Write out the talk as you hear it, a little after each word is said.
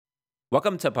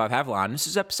Welcome to Bob Havlon. This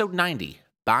is episode 90,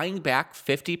 Buying Back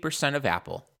 50% of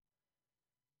Apple.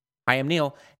 I am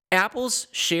Neil. Apple's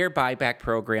share buyback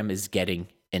program is getting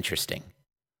interesting.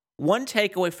 One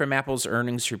takeaway from Apple's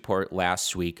earnings report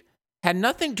last week had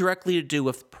nothing directly to do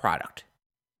with product.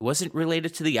 It wasn't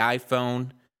related to the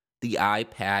iPhone, the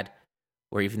iPad,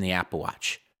 or even the Apple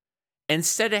Watch.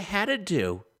 Instead, it had to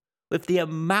do with the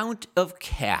amount of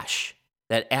cash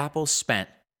that Apple spent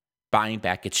buying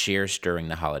back its shares during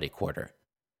the holiday quarter.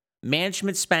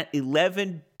 Management spent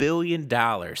 $11 billion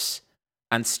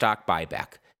on stock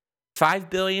buyback. $5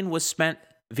 billion was spent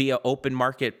via open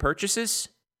market purchases.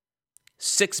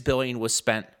 $6 billion was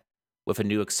spent with a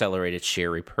new accelerated share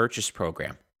repurchase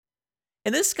program.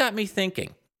 And this got me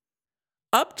thinking.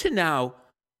 Up to now,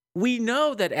 we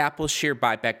know that Apple's share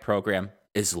buyback program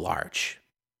is large,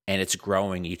 and it's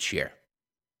growing each year.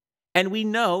 And we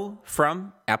know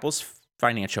from Apple's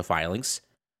financial filings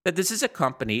that this is a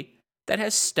company that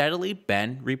has steadily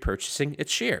been repurchasing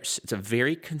its shares. It's a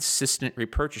very consistent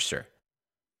repurchaser.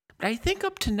 But I think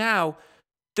up to now,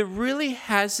 there really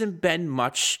hasn't been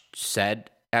much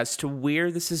said as to where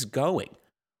this is going.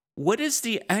 What is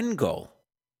the end goal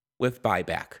with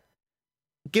buyback?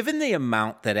 Given the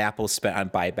amount that Apple spent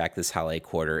on buyback this holiday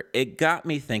quarter, it got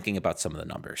me thinking about some of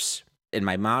the numbers. In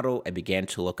my model, I began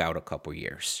to look out a couple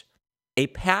years. A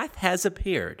path has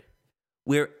appeared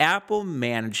where Apple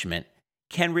management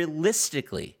can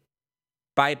realistically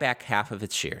buy back half of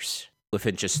its shares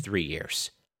within just 3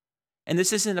 years. And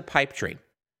this isn't a pipe dream.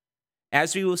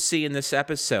 As we will see in this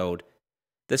episode,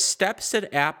 the steps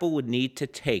that Apple would need to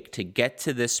take to get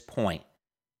to this point,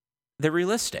 they're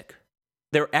realistic.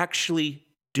 They're actually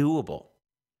doable.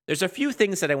 There's a few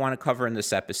things that I want to cover in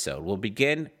this episode. We'll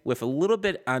begin with a little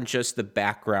bit on just the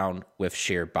background with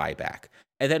share buyback.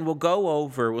 And then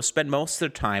we'll spend most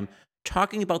of the time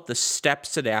talking about the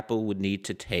steps that Apple would need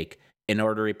to take in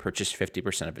order to repurchase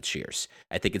 50% of its shares.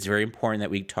 I think it's very important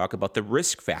that we talk about the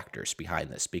risk factors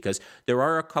behind this because there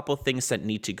are a couple things that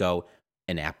need to go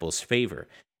in Apple's favor.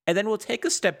 And then we'll take a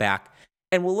step back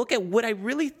and we'll look at what I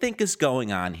really think is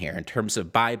going on here in terms of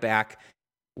buyback,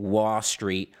 Wall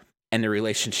Street, and the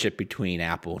relationship between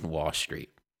Apple and Wall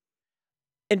Street.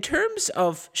 In terms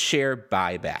of share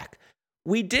buyback,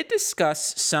 we did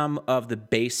discuss some of the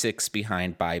basics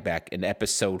behind buyback in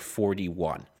episode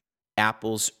 41,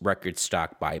 Apple's record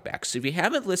stock buyback. So if you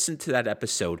haven't listened to that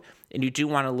episode and you do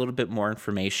want a little bit more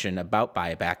information about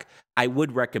buyback, I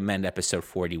would recommend episode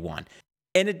 41.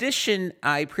 In addition,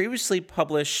 I previously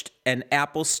published an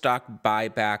Apple stock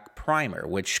buyback primer,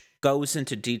 which goes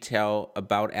into detail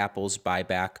about Apple's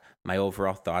buyback, my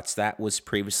overall thoughts. That was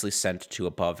previously sent to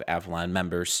Above Avalon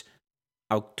members.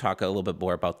 I'll talk a little bit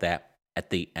more about that at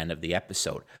the end of the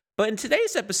episode. But in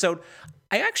today's episode,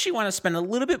 I actually want to spend a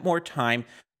little bit more time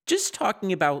just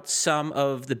talking about some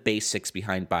of the basics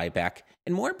behind buyback,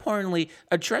 and more importantly,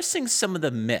 addressing some of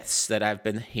the myths that I've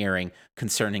been hearing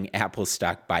concerning Apple's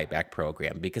stock buyback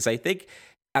program, because I think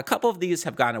a couple of these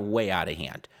have gone way out of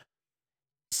hand.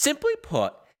 Simply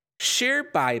put, share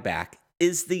buyback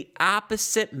is the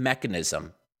opposite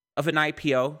mechanism of an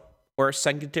IPO or a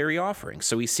secondary offering.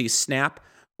 So we see Snap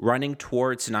running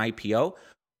towards an IPO.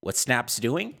 What Snap's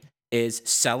doing is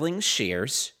selling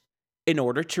shares in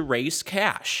order to raise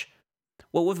cash.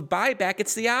 Well, with buyback,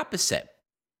 it's the opposite.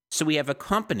 So we have a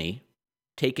company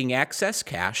taking excess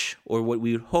cash, or what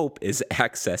we would hope is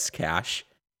excess cash,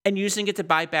 and using it to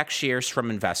buy back shares from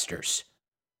investors.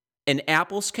 In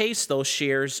Apple's case, those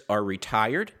shares are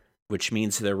retired, which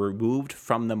means they're removed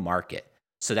from the market.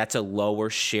 So that's a lower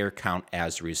share count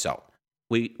as a result.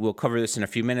 We'll cover this in a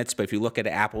few minutes, but if you look at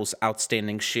Apple's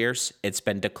outstanding shares, it's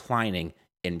been declining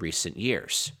in recent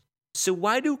years. So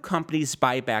why do companies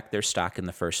buy back their stock in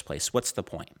the first place? What's the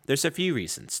point? There's a few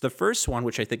reasons. The first one,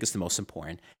 which I think is the most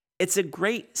important, it's a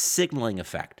great signaling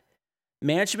effect.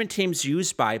 Management teams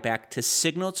use buyback to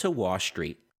signal to Wall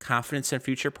Street confidence in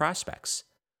future prospects.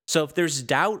 So if there's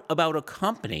doubt about a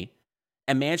company,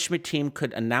 a management team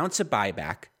could announce a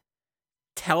buyback,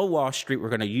 tell Wall Street we're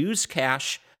going to use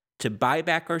cash to buy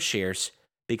back our shares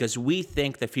because we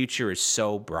think the future is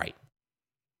so bright.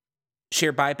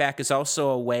 Share buyback is also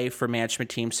a way for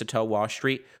management teams to tell Wall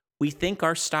Street, we think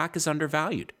our stock is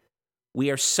undervalued.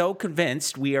 We are so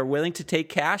convinced we are willing to take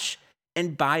cash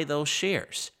and buy those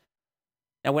shares.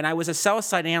 Now, when I was a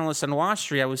sell-side analyst on Wall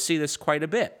Street, I would see this quite a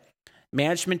bit.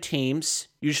 Management teams,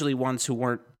 usually ones who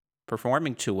weren't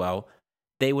performing too well,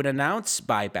 they would announce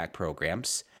buyback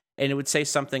programs, and it would say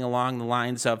something along the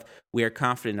lines of, we are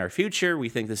confident in our future, we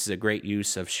think this is a great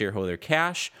use of shareholder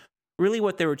cash. Really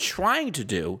what they were trying to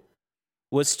do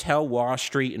was tell Wall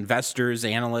Street investors,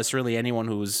 analysts, really anyone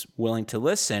who was willing to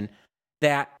listen,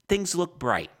 that things look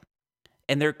bright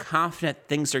and they're confident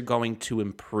things are going to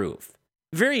improve.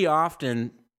 Very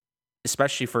often,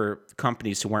 especially for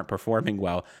companies who weren't performing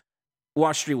well,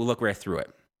 Wall Street will look right through it.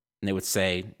 And they would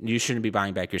say, you shouldn't be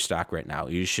buying back your stock right now.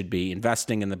 You should be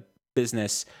investing in the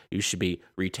business. You should be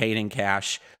retaining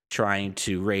cash, trying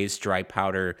to raise dry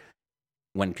powder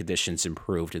when conditions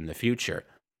improved in the future.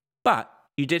 But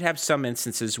you did have some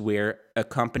instances where a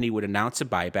company would announce a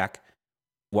buyback.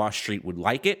 Wall Street would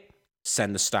like it,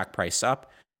 send the stock price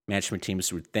up. Management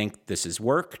teams would think this has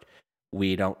worked.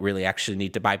 We don't really actually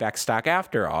need to buy back stock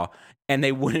after all. And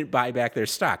they wouldn't buy back their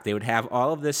stock. They would have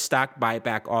all of this stock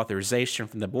buyback authorization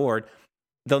from the board.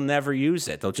 They'll never use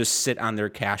it. They'll just sit on their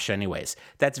cash anyways.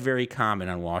 That's very common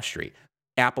on Wall Street.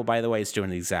 Apple, by the way, is doing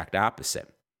the exact opposite.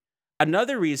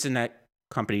 Another reason that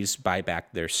companies buy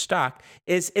back their stock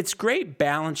is it's great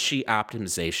balance sheet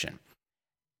optimization.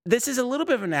 This is a little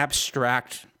bit of an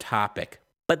abstract topic,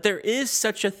 but there is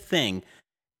such a thing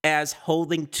as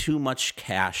holding too much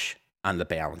cash on the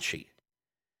balance sheet.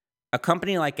 A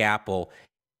company like Apple,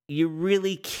 you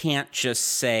really can't just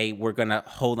say we're going to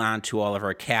hold on to all of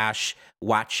our cash,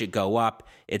 watch it go up.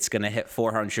 It's going to hit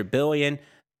 $400 billion.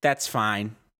 That's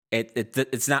fine.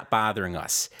 It's not bothering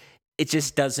us. It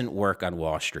just doesn't work on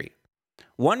Wall Street.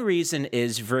 One reason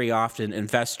is very often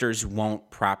investors won't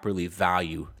properly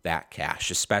value that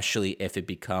cash, especially if it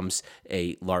becomes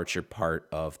a larger part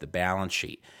of the balance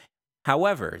sheet.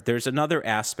 However, there's another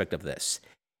aspect of this.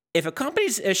 If a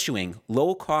company's issuing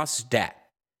low-cost debt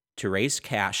to raise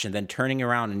cash and then turning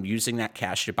around and using that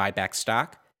cash to buy back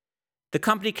stock, the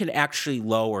company can actually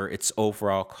lower its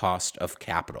overall cost of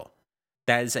capital.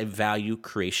 That is a value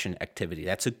creation activity.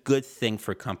 That's a good thing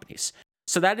for companies.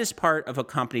 So that is part of a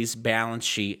company's balance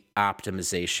sheet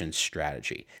optimization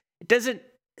strategy. It doesn't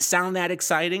sound that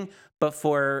exciting, but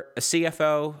for a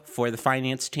CFO, for the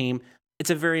finance team, it's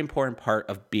a very important part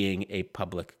of being a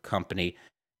public company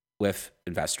with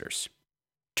investors.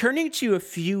 Turning to a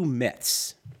few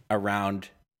myths around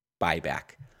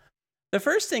buyback. The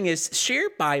first thing is share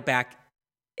buyback,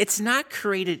 it's not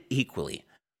created equally.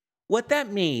 What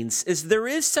that means is there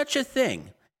is such a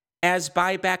thing as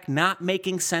buyback not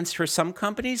making sense for some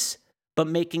companies, but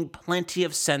making plenty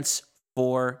of sense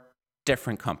for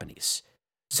different companies.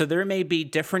 So there may be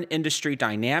different industry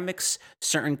dynamics,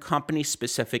 certain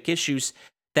company-specific issues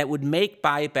that would make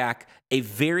buyback a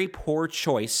very poor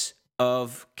choice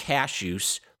of cash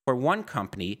use for one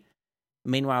company.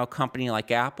 Meanwhile, a company like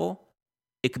Apple,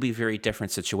 it could be a very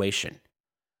different situation.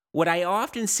 What I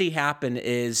often see happen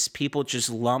is people just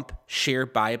lump share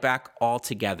buyback all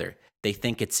together. They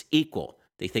think it's equal.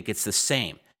 They think it's the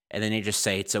same. And then they just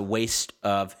say it's a waste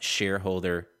of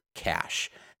shareholder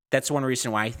cash. That's one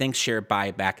reason why I think share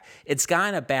buyback, it's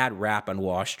gotten a bad rap on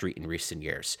Wall Street in recent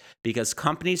years because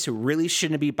companies who really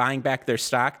shouldn't be buying back their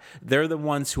stock, they're the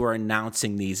ones who are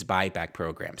announcing these buyback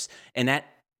programs. And that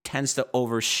tends to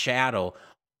overshadow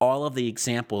all of the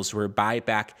examples where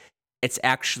buyback, it's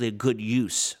actually a good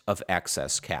use of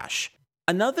excess cash.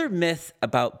 Another myth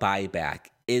about buyback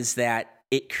is that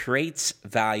it creates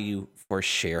value for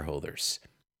shareholders.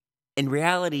 In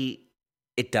reality,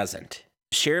 it doesn't.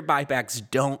 Share buybacks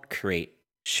don't create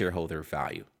shareholder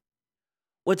value.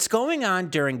 What's going on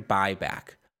during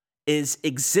buyback is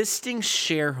existing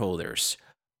shareholders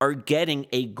are getting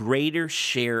a greater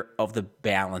share of the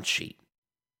balance sheet.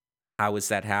 How is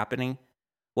that happening?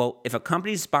 Well, if a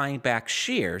company's buying back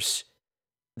shares,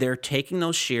 they're taking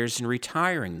those shares and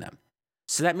retiring them.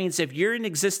 So that means if you're an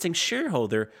existing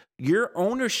shareholder, your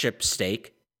ownership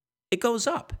stake, it goes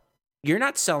up. You're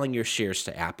not selling your shares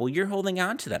to Apple, you're holding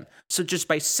on to them. So just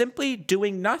by simply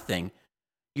doing nothing,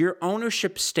 your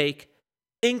ownership stake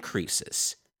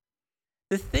increases.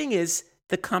 The thing is,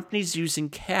 the company's using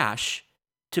cash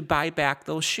to buy back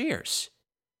those shares.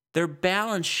 Their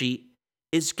balance sheet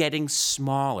is getting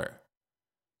smaller.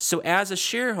 So as a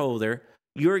shareholder,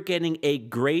 you're getting a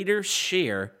greater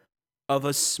share of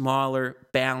a smaller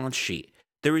balance sheet.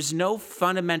 There is no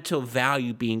fundamental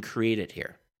value being created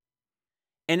here.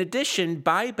 In addition,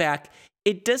 buyback,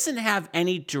 it doesn't have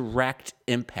any direct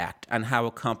impact on how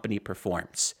a company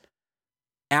performs.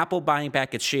 Apple buying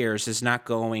back its shares is not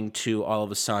going to all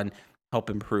of a sudden help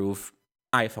improve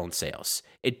iPhone sales.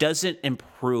 It doesn't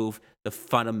improve the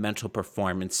fundamental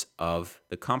performance of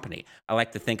the company. I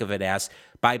like to think of it as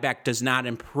buyback does not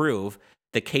improve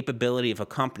the capability of a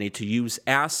company to use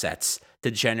assets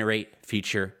to generate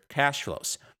future cash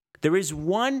flows. There is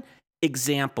one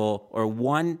example or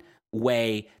one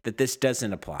way that this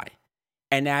doesn't apply,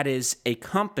 and that is a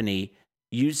company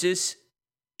uses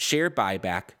share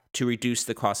buyback to reduce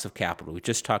the cost of capital. We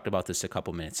just talked about this a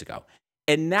couple minutes ago.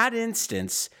 In that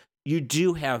instance, you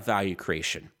do have value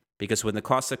creation. because when the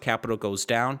cost of capital goes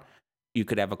down, you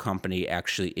could have a company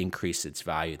actually increase its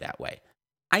value that way.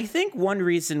 I think one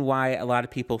reason why a lot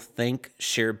of people think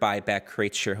share buyback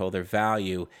creates shareholder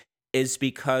value is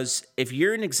because if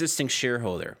you're an existing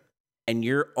shareholder and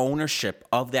your ownership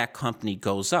of that company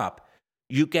goes up,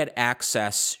 you get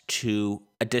access to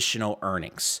additional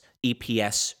earnings.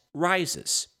 EPS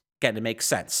rises. Again, it makes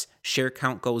sense. Share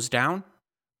count goes down,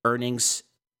 earnings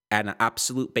at an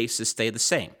absolute basis stay the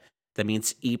same. That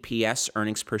means EPS,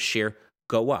 earnings per share,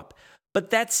 go up. But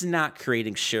that's not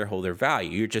creating shareholder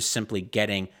value. You're just simply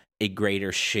getting a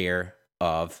greater share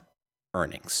of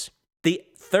earnings. The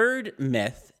third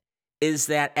myth is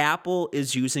that Apple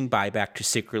is using buyback to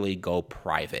secretly go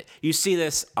private. You see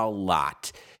this a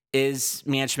lot. Is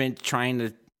management trying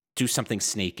to do something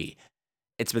sneaky?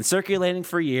 It's been circulating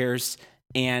for years,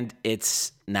 and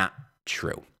it's not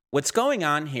true. What's going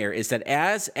on here is that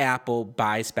as Apple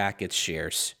buys back its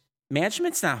shares,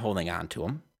 management's not holding on to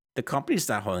them. The company's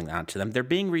not holding on to them. They're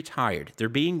being retired. They're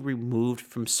being removed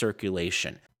from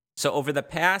circulation. So over the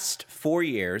past 4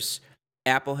 years,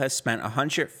 Apple has spent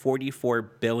 $144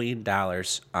 billion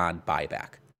on buyback.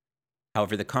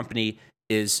 However, the company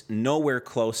is nowhere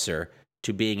closer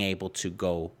to being able to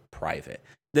go private.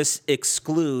 This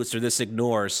excludes or this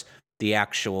ignores the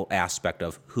actual aspect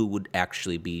of who would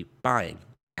actually be buying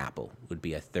Apple. Would it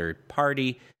be a third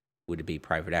party? Would it be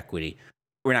private equity?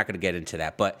 We're not going to get into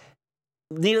that. But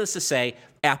needless to say,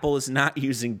 Apple is not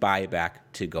using buyback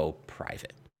to go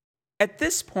private. At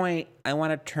this point, I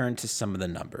want to turn to some of the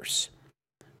numbers.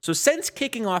 So since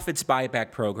kicking off its buyback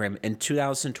program in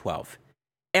 2012,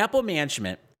 Apple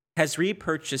management has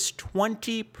repurchased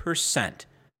 20%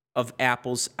 of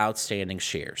Apple's outstanding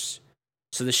shares.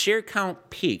 So the share count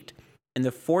peaked in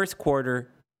the fourth quarter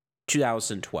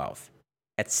 2012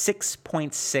 at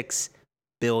 6.6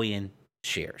 billion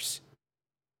shares.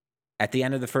 At the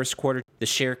end of the first quarter, the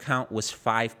share count was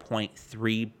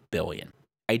 5.3 billion.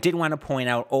 I did want to point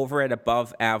out over at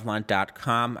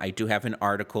aboveavalon.com, I do have an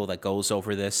article that goes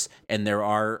over this, and there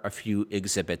are a few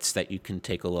exhibits that you can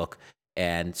take a look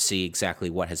and see exactly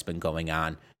what has been going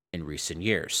on in recent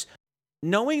years.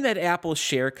 Knowing that Apple's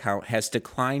share count has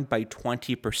declined by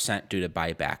 20% due to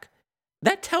buyback,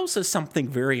 that tells us something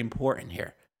very important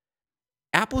here.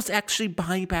 Apple's actually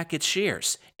buying back its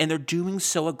shares, and they're doing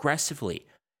so aggressively.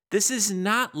 This is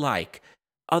not like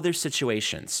other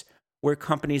situations where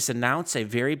companies announce a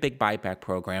very big buyback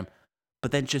program,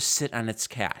 but then just sit on its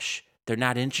cash. They're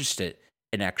not interested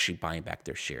in actually buying back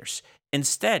their shares.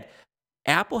 Instead,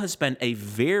 Apple has been a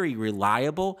very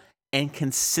reliable and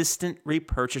consistent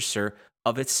repurchaser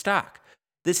of its stock.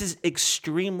 This is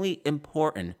extremely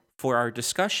important for our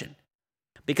discussion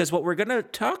because what we're going to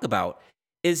talk about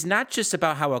is not just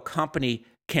about how a company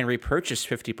can repurchase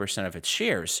 50% of its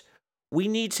shares. We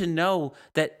need to know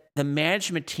that the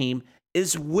management team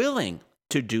is willing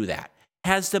to do that,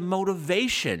 has the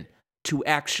motivation to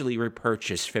actually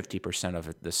repurchase 50%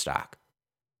 of the stock.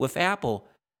 With Apple,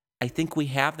 I think we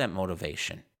have that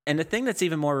motivation. And the thing that's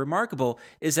even more remarkable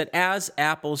is that as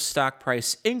Apple's stock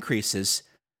price increases,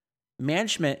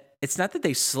 management, it's not that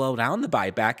they slow down the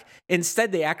buyback.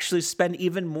 Instead, they actually spend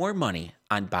even more money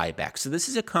on buyback. So this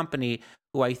is a company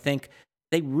who I think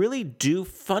they really do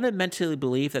fundamentally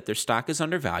believe that their stock is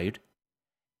undervalued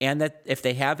and that if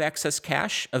they have excess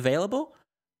cash available,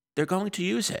 they're going to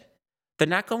use it. They're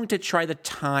not going to try to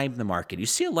time the market. You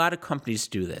see a lot of companies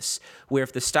do this, where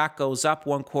if the stock goes up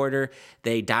one quarter,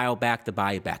 they dial back the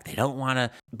buyback. They don't want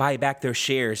to buy back their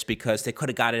shares because they could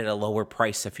have got it at a lower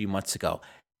price a few months ago.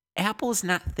 Apple is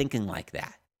not thinking like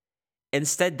that.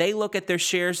 Instead, they look at their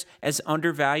shares as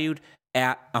undervalued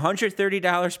at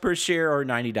 $130 per share or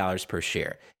 $90 per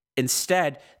share.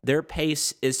 Instead, their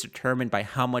pace is determined by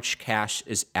how much cash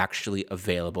is actually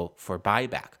available for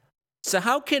buyback. So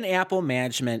how can Apple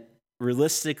management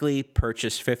realistically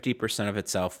purchase 50% of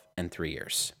itself in 3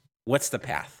 years? What's the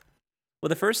path? Well,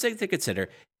 the first thing to consider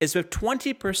is with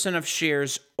 20% of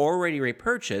shares already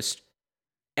repurchased,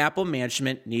 Apple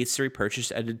management needs to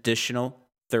repurchase an additional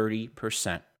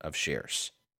 30% of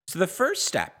shares. So the first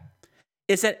step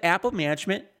is that Apple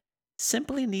management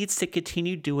simply needs to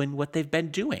continue doing what they've been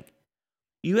doing.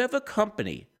 You have a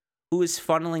company who is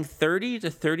funneling $30 to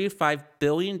 $35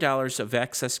 billion of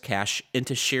excess cash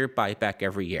into share buyback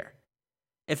every year.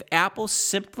 If Apple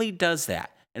simply does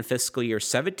that in fiscal year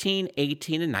 17,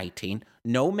 18, and 19,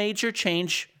 no major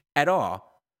change at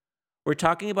all, we're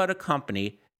talking about a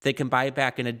company that can buy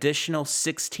back an additional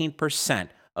 16%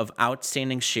 of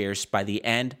outstanding shares by the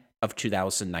end of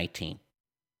 2019.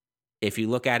 If you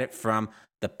look at it from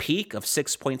the peak of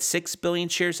 6.6 billion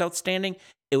shares outstanding,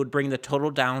 it would bring the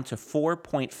total down to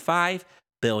 4.5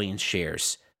 billion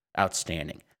shares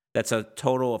outstanding. That's a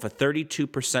total of a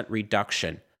 32%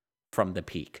 reduction from the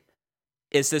peak.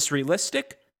 Is this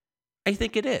realistic? I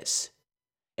think it is.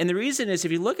 And the reason is,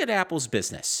 if you look at Apple's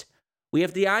business, we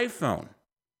have the iPhone.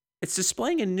 It's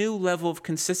displaying a new level of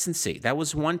consistency. That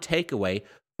was one takeaway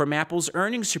from Apple's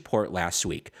earnings report last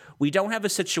week. We don't have a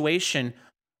situation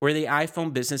where the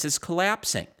iPhone business is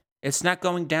collapsing. It's not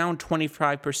going down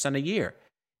 25% a year.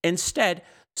 Instead,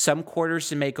 some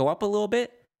quarters it may go up a little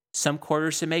bit, some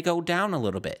quarters it may go down a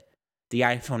little bit. The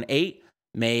iPhone 8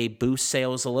 may boost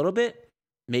sales a little bit,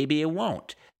 maybe it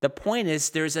won't. The point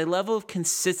is, there's a level of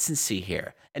consistency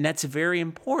here, and that's very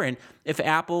important if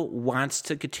Apple wants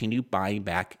to continue buying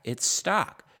back its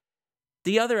stock.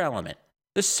 The other element,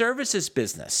 the services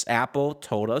business. Apple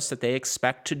told us that they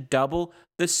expect to double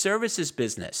the services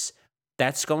business.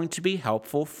 That's going to be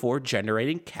helpful for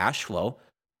generating cash flow,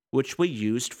 which we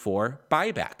used for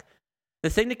buyback. The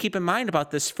thing to keep in mind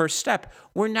about this first step,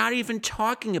 we're not even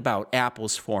talking about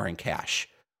Apple's foreign cash.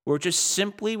 We're just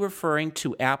simply referring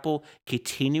to Apple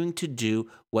continuing to do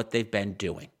what they've been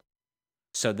doing.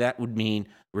 So that would mean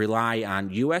rely on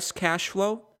U.S. cash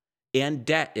flow and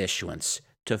debt issuance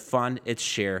to fund its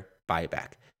share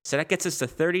buyback. So that gets us to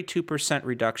 32%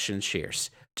 reduction in shares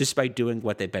just by doing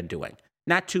what they've been doing.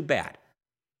 Not too bad.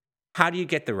 How do you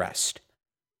get the rest?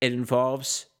 It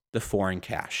involves the foreign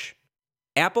cash.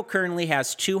 Apple currently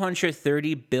has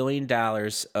 $230 billion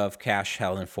of cash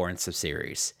held in foreign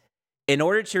subsidiaries. In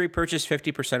order to repurchase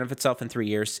 50% of itself in 3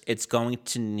 years, it's going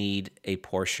to need a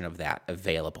portion of that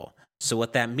available. So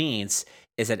what that means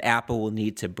is that Apple will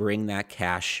need to bring that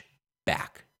cash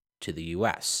back to the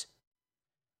U.S.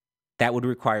 That would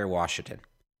require Washington.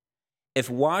 If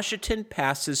Washington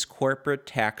passes corporate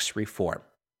tax reform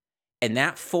and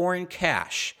that foreign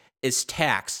cash is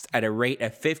taxed at a rate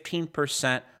of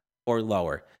 15% or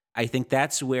lower, I think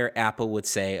that's where Apple would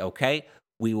say, okay,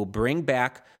 we will bring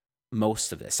back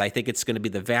most of this. I think it's going to be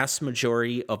the vast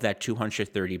majority of that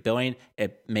 $230 billion.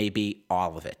 It may be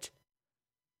all of it.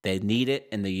 They need it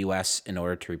in the U.S. in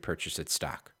order to repurchase its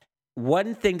stock.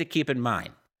 One thing to keep in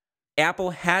mind, Apple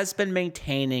has been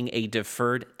maintaining a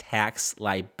deferred tax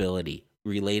liability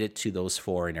related to those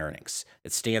foreign earnings.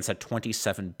 It stands at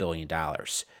 $27 billion.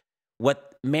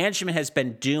 What management has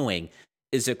been doing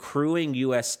is accruing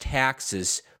U.S.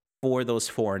 taxes for those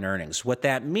foreign earnings. What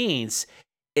that means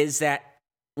is that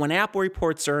when Apple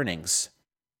reports earnings,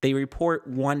 they report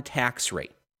one tax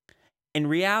rate. In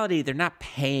reality, they're not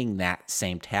paying that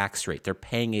same tax rate. They're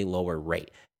paying a lower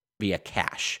rate via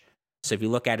cash. So if you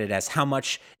look at it as how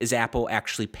much is Apple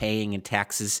actually paying in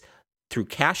taxes through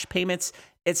cash payments,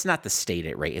 it's not the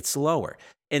stated rate. It's lower.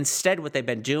 Instead, what they've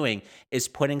been doing is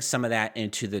putting some of that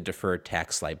into the deferred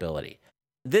tax liability.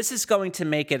 This is going to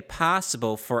make it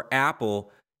possible for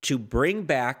Apple to bring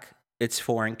back its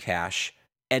foreign cash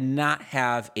and not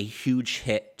have a huge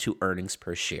hit to earnings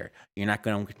per share. You're not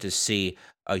going to see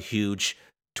a huge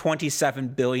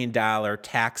 $27 billion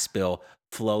tax bill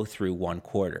flow through one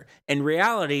quarter. In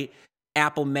reality,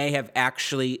 Apple may have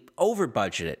actually over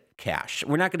budgeted cash.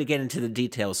 We're not going to get into the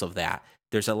details of that.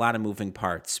 There's a lot of moving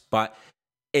parts, but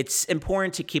it's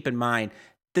important to keep in mind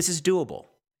this is doable.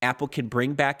 Apple can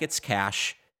bring back its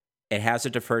cash. It has a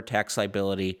deferred tax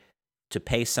liability to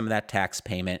pay some of that tax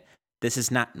payment. This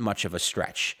is not much of a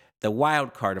stretch. The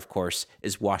wild card, of course,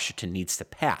 is Washington needs to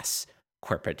pass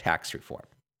corporate tax reform.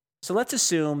 So let's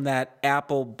assume that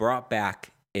Apple brought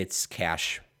back its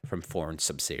cash from foreign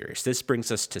subsidiaries. This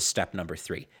brings us to step number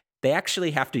 3. They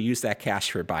actually have to use that cash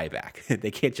for buyback.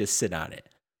 They can't just sit on it.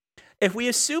 If we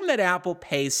assume that Apple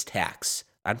pays tax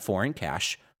on foreign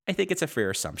cash, I think it's a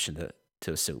fair assumption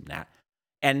to assume that.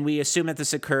 And we assume that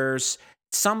this occurs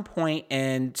at some point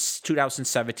in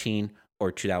 2017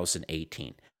 or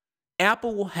 2018.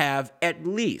 Apple will have at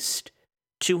least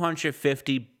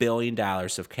 $250 billion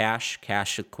of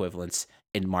cash equivalents,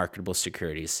 and marketable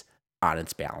securities on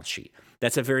its balance sheet.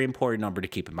 That's a very important number to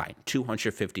keep in mind,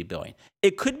 $250 billion.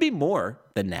 It could be more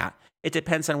than that. It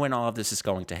depends on when all of this is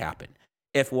going to happen.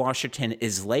 If Washington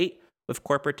is late with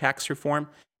corporate tax reform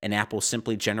and Apple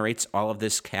simply generates all of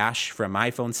this cash from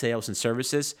iPhone sales and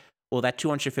services, well, that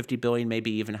 $250 billion may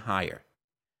be even higher.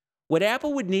 What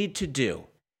Apple would need to do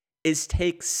is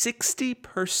take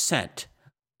 60%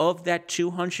 of that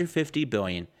 $250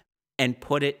 billion and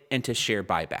put it into share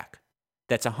buyback.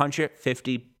 That's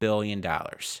 $150 billion.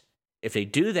 If they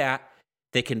do that,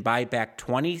 they can buy back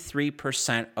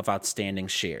 23% of outstanding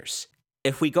shares.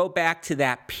 If we go back to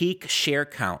that peak share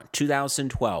count,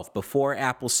 2012, before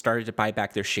Apple started to buy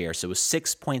back their shares, it was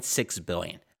 6.6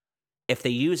 billion. If they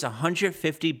use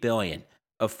 $150 billion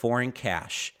of foreign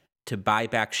cash to buy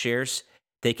back shares,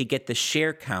 they could get the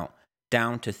share count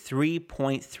down to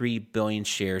 3.3 billion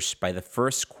shares by the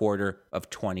first quarter of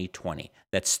 2020.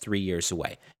 That's 3 years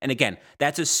away. And again,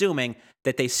 that's assuming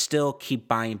that they still keep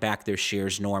buying back their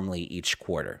shares normally each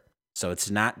quarter. So it's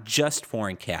not just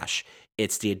foreign cash,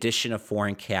 it's the addition of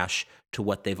foreign cash to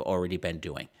what they've already been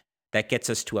doing. That gets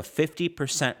us to a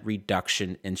 50%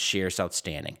 reduction in shares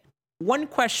outstanding. One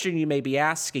question you may be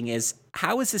asking is,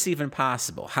 how is this even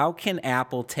possible? How can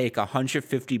Apple take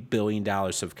 $150 billion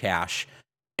of cash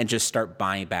and just start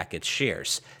buying back its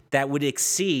shares? That would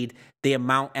exceed the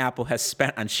amount Apple has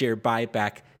spent on share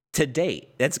buyback to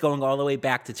date. That's going all the way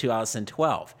back to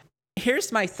 2012.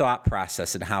 Here's my thought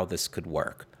process on how this could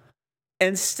work.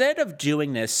 Instead of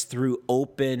doing this through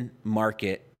open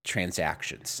market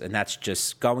transactions, and that's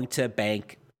just going to a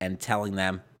bank and telling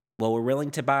them, well, we're willing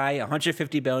to buy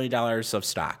 $150 billion of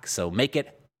stock, so make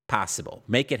it possible,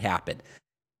 make it happen.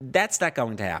 That's not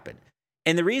going to happen.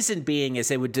 And the reason being is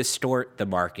it would distort the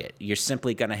market. You're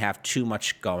simply going to have too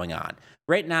much going on.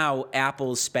 Right now,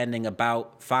 Apple's spending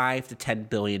about $5 to $10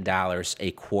 billion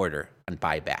a quarter on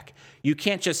buyback. You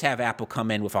can't just have Apple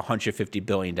come in with $150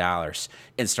 billion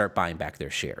and start buying back their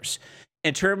shares.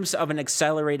 In terms of an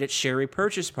accelerated share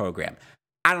repurchase program,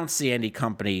 I don't see any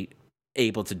company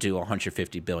able to do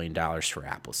 $150 billion for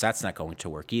Apple. So that's not going to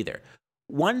work either.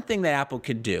 One thing that Apple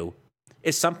can do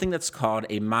is something that's called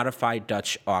a modified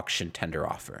Dutch auction tender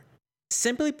offer.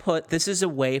 Simply put, this is a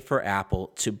way for Apple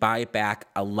to buy back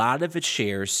a lot of its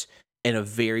shares in a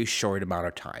very short amount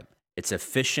of time. It's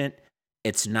efficient.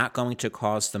 It's not going to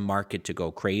cause the market to go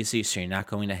crazy, so you're not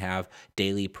going to have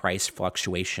daily price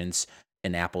fluctuations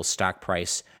in Apple's stock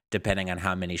price depending on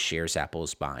how many shares Apple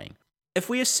is buying. If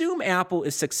we assume Apple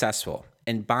is successful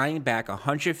in buying back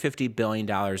 $150 billion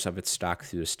of its stock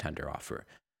through this tender offer,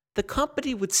 the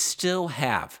company would still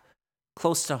have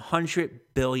close to $100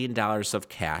 billion of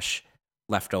cash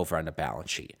left over on the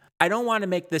balance sheet. I don't want to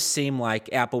make this seem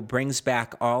like Apple brings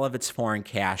back all of its foreign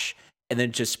cash and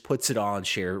then just puts it all in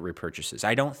share repurchases.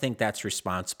 I don't think that's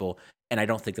responsible, and I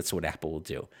don't think that's what Apple will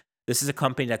do. This is a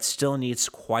company that still needs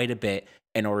quite a bit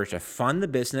in order to fund the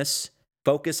business,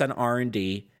 focus on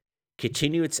R&D,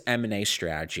 continue its M&A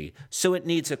strategy, so it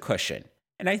needs a cushion.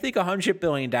 And I think $100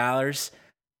 billion,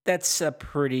 that's a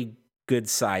pretty good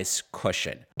size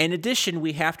cushion. In addition,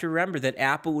 we have to remember that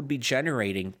Apple would be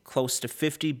generating close to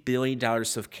 $50 billion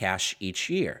of cash each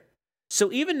year. So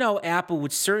even though Apple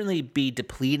would certainly be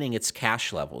depleting its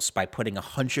cash levels by putting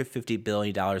 $150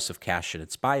 billion of cash in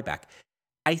its buyback,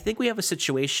 I think we have a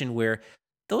situation where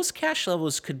those cash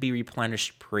levels could be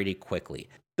replenished pretty quickly.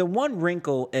 The one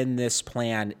wrinkle in this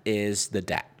plan is the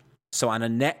debt. So on a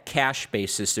net cash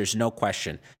basis, there's no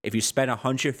question. If you spend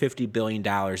 $150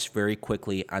 billion very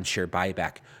quickly on share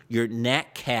buyback, your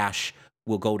net cash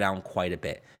will go down quite a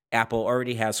bit. Apple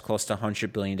already has close to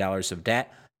 $100 billion of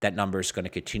debt. That number is going to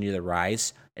continue to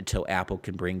rise until Apple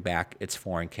can bring back its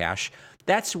foreign cash.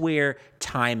 That's where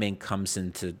timing comes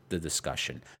into the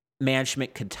discussion.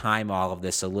 Management can time all of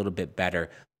this a little bit better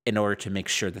in order to make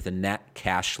sure that the net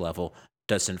cash level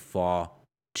doesn't fall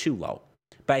too low.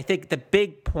 But I think the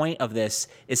big point of this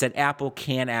is that Apple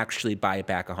can actually buy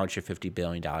back $150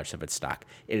 billion of its stock.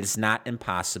 It is not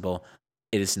impossible.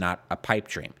 It is not a pipe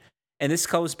dream. And this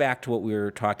goes back to what we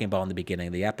were talking about in the beginning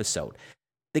of the episode.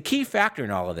 The key factor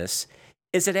in all of this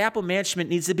is that Apple management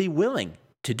needs to be willing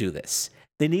to do this.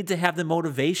 They need to have the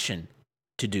motivation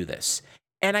to do this.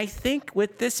 And I think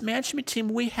with this management team,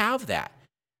 we have that.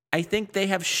 I think they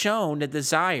have shown a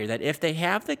desire that if they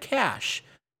have the cash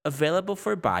available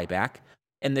for buyback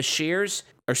and the shares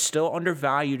are still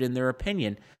undervalued in their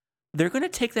opinion, they're going to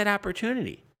take that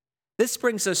opportunity. This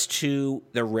brings us to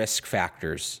the risk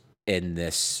factors in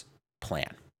this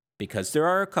plan, because there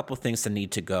are a couple things that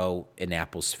need to go in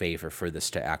Apple's favor for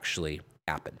this to actually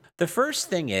happen. The first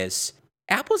thing is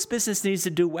Apple's business needs to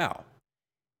do well.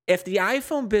 If the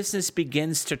iPhone business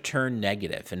begins to turn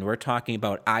negative, and we're talking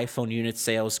about iPhone unit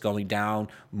sales going down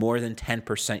more than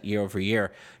 10% year over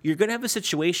year, you're going to have a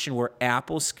situation where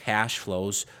Apple's cash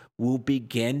flows will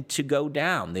begin to go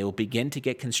down. They will begin to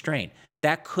get constrained.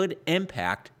 That could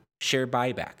impact share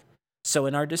buyback. So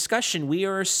in our discussion, we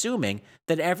are assuming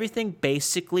that everything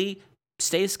basically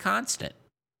stays constant.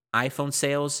 iPhone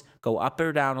sales go up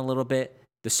or down a little bit.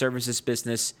 The services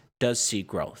business does see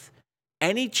growth.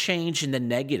 Any change in the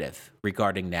negative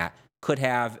regarding that could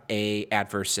have an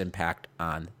adverse impact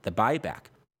on the buyback.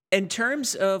 In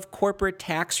terms of corporate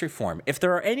tax reform, if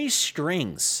there are any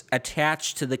strings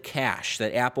attached to the cash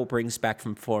that Apple brings back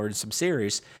from foreign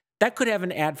subsidiaries, that could have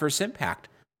an adverse impact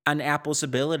on Apple's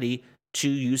ability to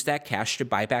use that cash to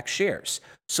buy back shares.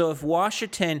 So if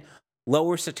Washington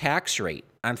lowers the tax rate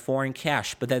on foreign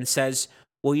cash, but then says,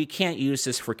 well, you can't use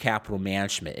this for capital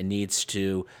management. It needs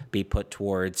to be put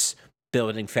towards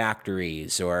building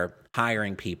factories or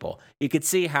hiring people. You could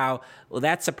see how, well,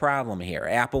 that's a problem here.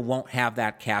 Apple won't have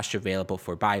that cash available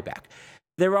for buyback.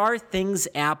 There are things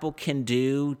Apple can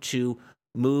do to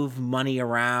move money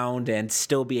around and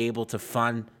still be able to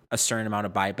fund a certain amount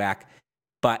of buyback.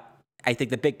 But I think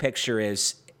the big picture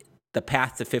is the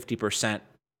path to 50%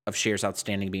 of shares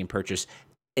outstanding being purchased,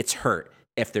 it's hurt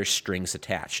if there's strings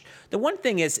attached. The one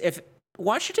thing is, if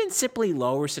Washington simply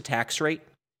lowers the tax rate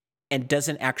and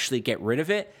doesn't actually get rid of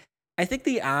it, I think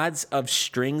the odds of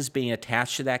strings being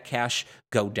attached to that cash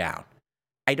go down.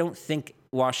 I don't think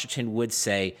Washington would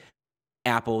say,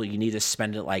 Apple, you need to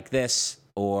spend it like this,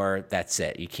 or that's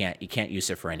it. You can't use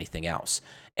it for anything else.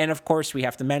 And of course, we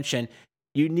have to mention,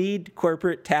 you need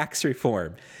corporate tax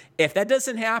reform. If that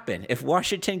doesn't happen, if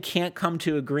Washington can't come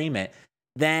to agreement,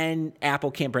 then Apple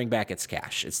can't bring back its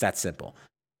cash. It's that simple.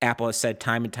 Apple has said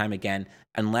time and time again,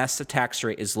 unless the tax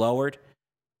rate is lowered,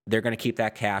 they're going to keep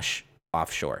that cash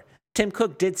offshore. Tim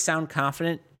Cook did sound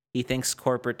confident. He thinks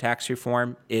corporate tax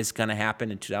reform is going to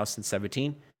happen in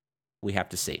 2017. We have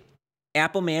to see.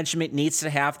 Apple management needs to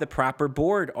have the proper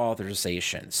board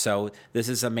authorization. So this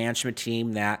is a management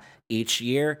team that each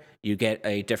year you get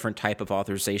a different type of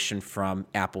authorization from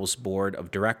Apple's board of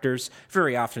directors.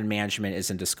 Very often management is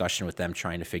in discussion with them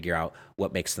trying to figure out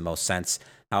what makes the most sense.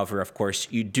 However, of course,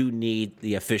 you do need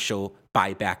the official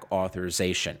buyback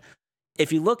authorization.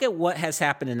 If you look at what has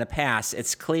happened in the past,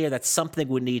 it's clear that something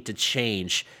would need to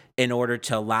change in order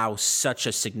to allow such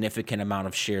a significant amount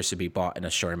of shares to be bought in a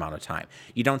short amount of time.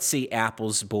 You don't see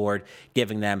Apple's board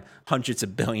giving them hundreds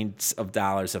of billions of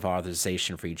dollars of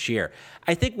authorization for each year.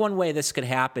 I think one way this could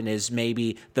happen is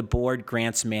maybe the board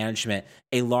grants management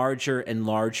a larger and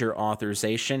larger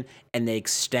authorization, and they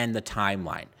extend the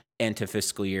timeline into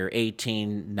fiscal year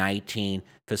 18, 19,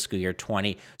 fiscal year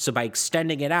 20. So by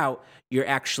extending it out, you're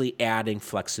actually adding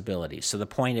flexibility. So the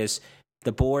point is,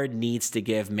 the board needs to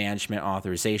give management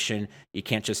authorization. You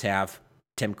can't just have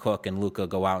Tim Cook and Luca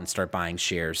go out and start buying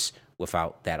shares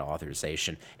without that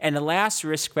authorization. And the last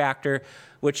risk factor,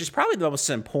 which is probably the most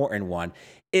important one,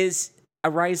 is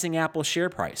a rising Apple share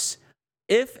price.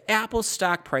 If Apple's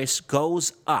stock price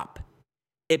goes up,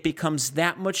 it becomes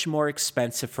that much more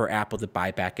expensive for Apple to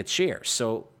buy back its shares.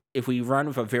 So if we run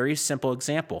with a very simple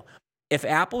example, if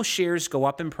Apple shares go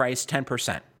up in price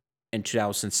 10% in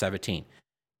 2017,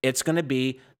 it's going to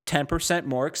be 10%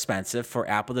 more expensive for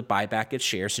Apple to buy back its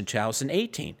shares in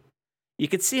 2018. You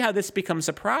can see how this becomes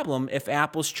a problem if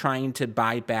Apple's trying to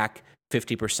buy back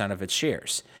 50% of its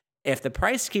shares. If the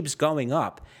price keeps going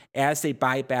up as they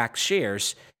buy back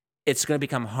shares, it's going to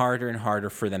become harder and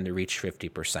harder for them to reach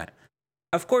 50%.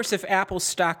 Of course, if Apple's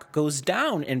stock goes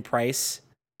down in price,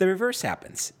 the reverse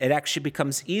happens. It actually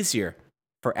becomes easier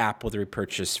for Apple to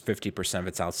repurchase 50% of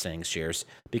its outstanding shares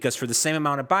because for the same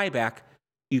amount of buyback,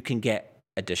 you can get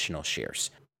additional shares.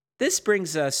 This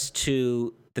brings us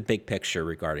to the big picture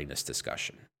regarding this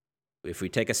discussion. If we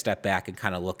take a step back and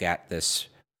kind of look at this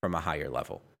from a higher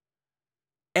level,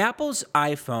 Apple's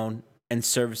iPhone and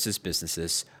services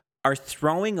businesses are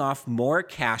throwing off more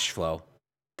cash flow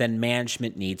than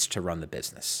management needs to run the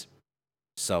business.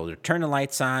 So they turn the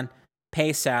lights on,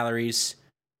 pay salaries,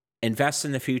 invest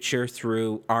in the future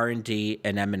through R&D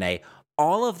and M&A.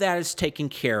 All of that is taken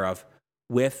care of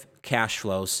with cash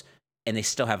flows, and they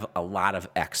still have a lot of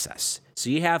excess. So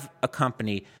you have a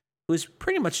company who is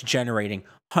pretty much generating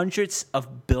hundreds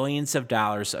of billions of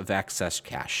dollars of excess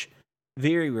cash.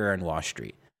 Very rare in Wall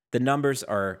Street. The numbers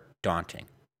are daunting.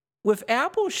 With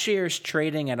Apple shares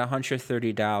trading at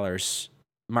 $130,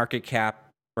 market cap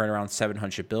right around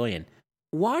 $700 billion,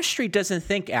 Wall Street doesn't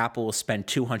think Apple will spend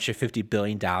 $250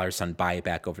 billion on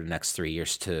buyback over the next 3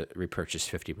 years to repurchase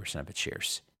 50% of its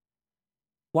shares.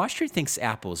 Wall Street thinks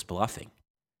Apple is bluffing.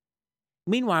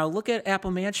 Meanwhile, look at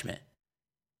Apple management.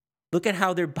 Look at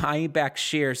how they're buying back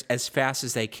shares as fast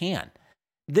as they can.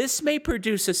 This may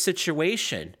produce a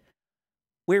situation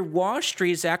where Wall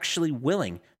Street is actually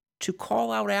willing to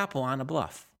call out Apple on a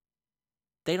bluff.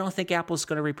 They don't think Apple's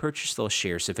going to repurchase those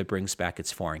shares if it brings back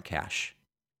its foreign cash.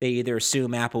 They either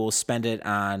assume Apple will spend it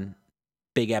on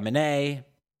big M&A,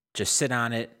 just sit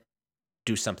on it,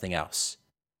 do something else.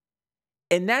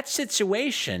 In that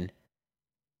situation,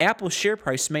 Apple's share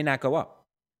price may not go up.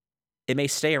 It may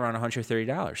stay around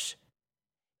 $130.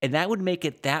 And that would make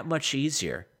it that much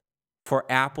easier for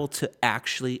Apple to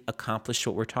actually accomplish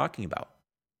what we're talking about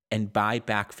and buy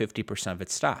back 50% of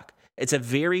its stock. It's a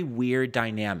very weird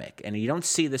dynamic, and you don't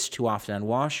see this too often on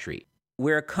Wall Street,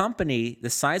 where a company the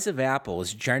size of Apple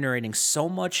is generating so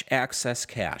much excess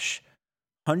cash,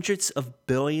 hundreds of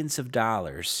billions of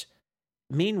dollars.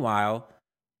 Meanwhile,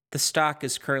 the stock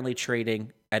is currently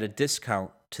trading at a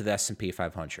discount to the S&P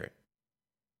 500.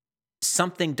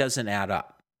 Something doesn't add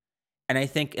up. And I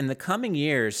think in the coming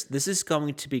years, this is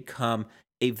going to become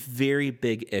a very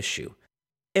big issue.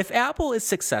 If Apple is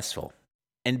successful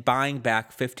in buying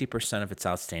back 50% of its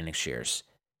outstanding shares,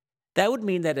 that would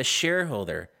mean that a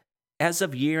shareholder, as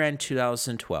of year-end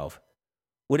 2012,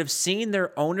 would have seen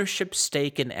their ownership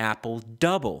stake in Apple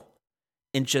double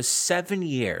in just 7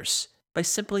 years by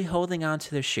simply holding on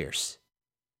to their shares.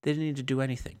 They didn't need to do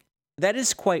anything. That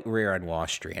is quite rare on Wall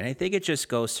Street, and I think it just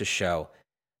goes to show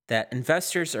that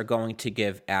investors are going to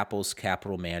give Apple's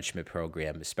capital management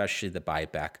program, especially the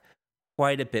buyback,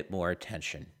 quite a bit more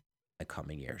attention in the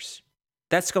coming years.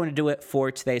 That's going to do it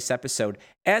for today's episode.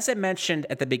 As I mentioned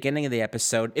at the beginning of the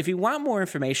episode, if you want more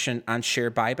information on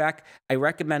share buyback, I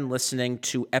recommend listening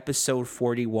to episode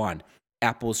 41,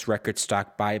 Apple's record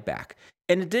stock buyback.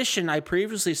 In addition, I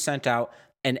previously sent out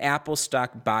an Apple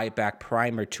stock buyback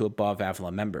primer to Above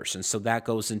Avalon members, and so that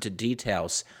goes into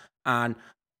details on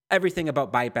everything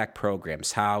about buyback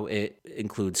programs, how it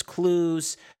includes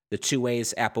clues, the 2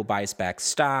 ways Apple buys back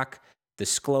stock,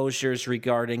 disclosures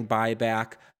regarding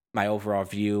buyback, my overall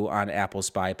view on Apple's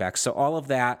buyback. So all of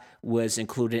that was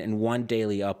included in one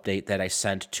daily update that I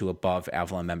sent to Above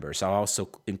Avalon members. I'll also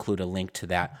include a link to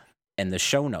that in the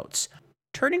show notes.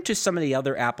 Turning to some of the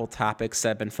other Apple topics that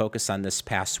have been focused on this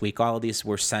past week, all of these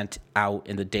were sent out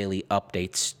in the daily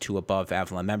updates to Above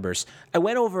Avalon members. I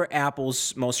went over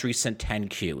Apple's most recent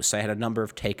 10Q, so I had a number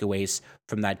of takeaways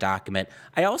from that document.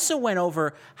 I also went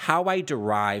over how I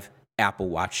derive Apple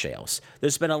Watch sales.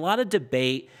 There's been a lot of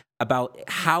debate about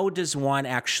how does one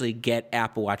actually get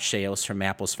Apple Watch sales from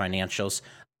Apple's financials.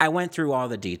 I went through all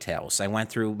the details. I went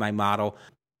through my model,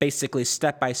 basically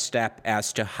step by step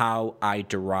as to how I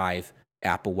derive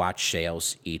Apple Watch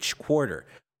sales each quarter.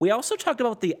 We also talked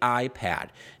about the iPad,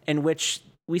 in which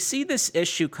we see this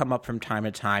issue come up from time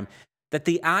to time, that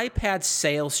the iPad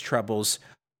sales troubles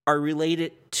are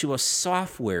related to a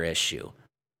software issue.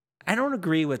 I don't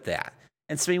agree with that.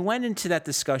 And so we went into that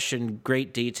discussion in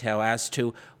great detail as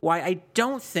to why I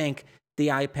don't think the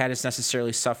iPad is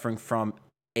necessarily suffering from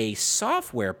a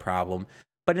software problem,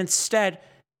 but instead,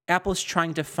 Apple's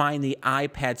trying to find the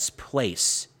iPad's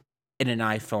place in an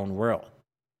iPhone world.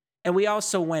 And we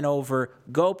also went over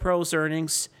GoPro's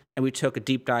earnings, and we took a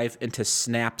deep dive into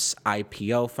Snap's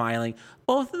IPO filing.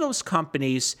 Both of those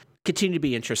companies continue to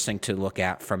be interesting to look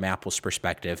at from Apple's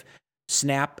perspective.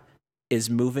 Snap is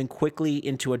moving quickly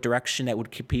into a direction that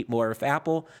would compete more with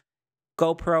Apple.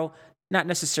 GoPro, not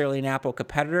necessarily an Apple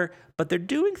competitor, but they're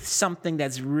doing something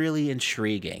that's really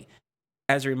intriguing.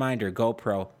 As a reminder,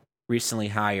 GoPro recently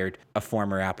hired a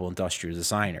former Apple industrial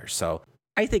designer, so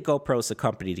I think GoPro is a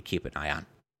company to keep an eye on.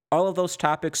 All of those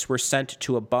topics were sent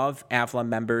to Above Avalon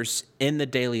members in the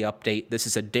daily update. This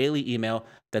is a daily email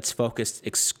that's focused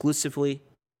exclusively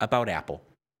about Apple.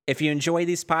 If you enjoy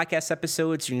these podcast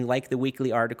episodes and you like the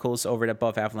weekly articles over at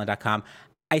AboveAvalon.com,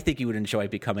 I think you would enjoy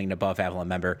becoming an Above Avalon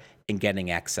member and getting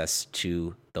access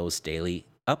to those daily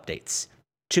updates.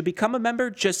 To become a member,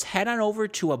 just head on over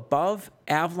to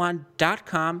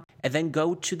AboveAvalon.com and then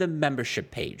go to the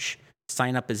membership page.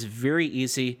 Sign up is very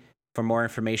easy. For more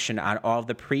information on all of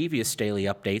the previous daily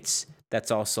updates, that's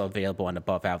also available on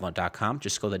AboveAvalon.com.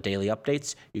 Just go to daily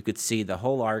updates. You could see the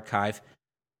whole archive.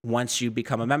 Once you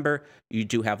become a member, you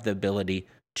do have the ability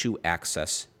to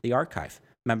access the archive.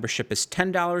 Membership is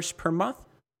 $10 per month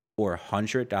or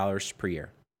 $100 per year.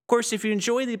 Of course, if you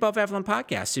enjoy the Above Avalon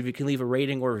podcast, if you can leave a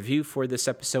rating or review for this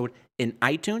episode in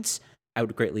iTunes, I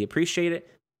would greatly appreciate it.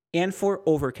 And for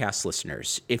Overcast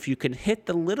listeners, if you can hit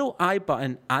the little I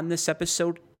button on this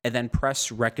episode and then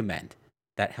press recommend,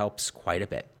 that helps quite a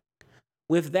bit.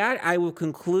 With that, I will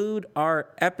conclude our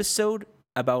episode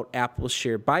about Apple's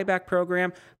share buyback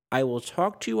program. I will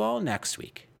talk to you all next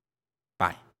week.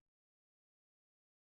 Bye.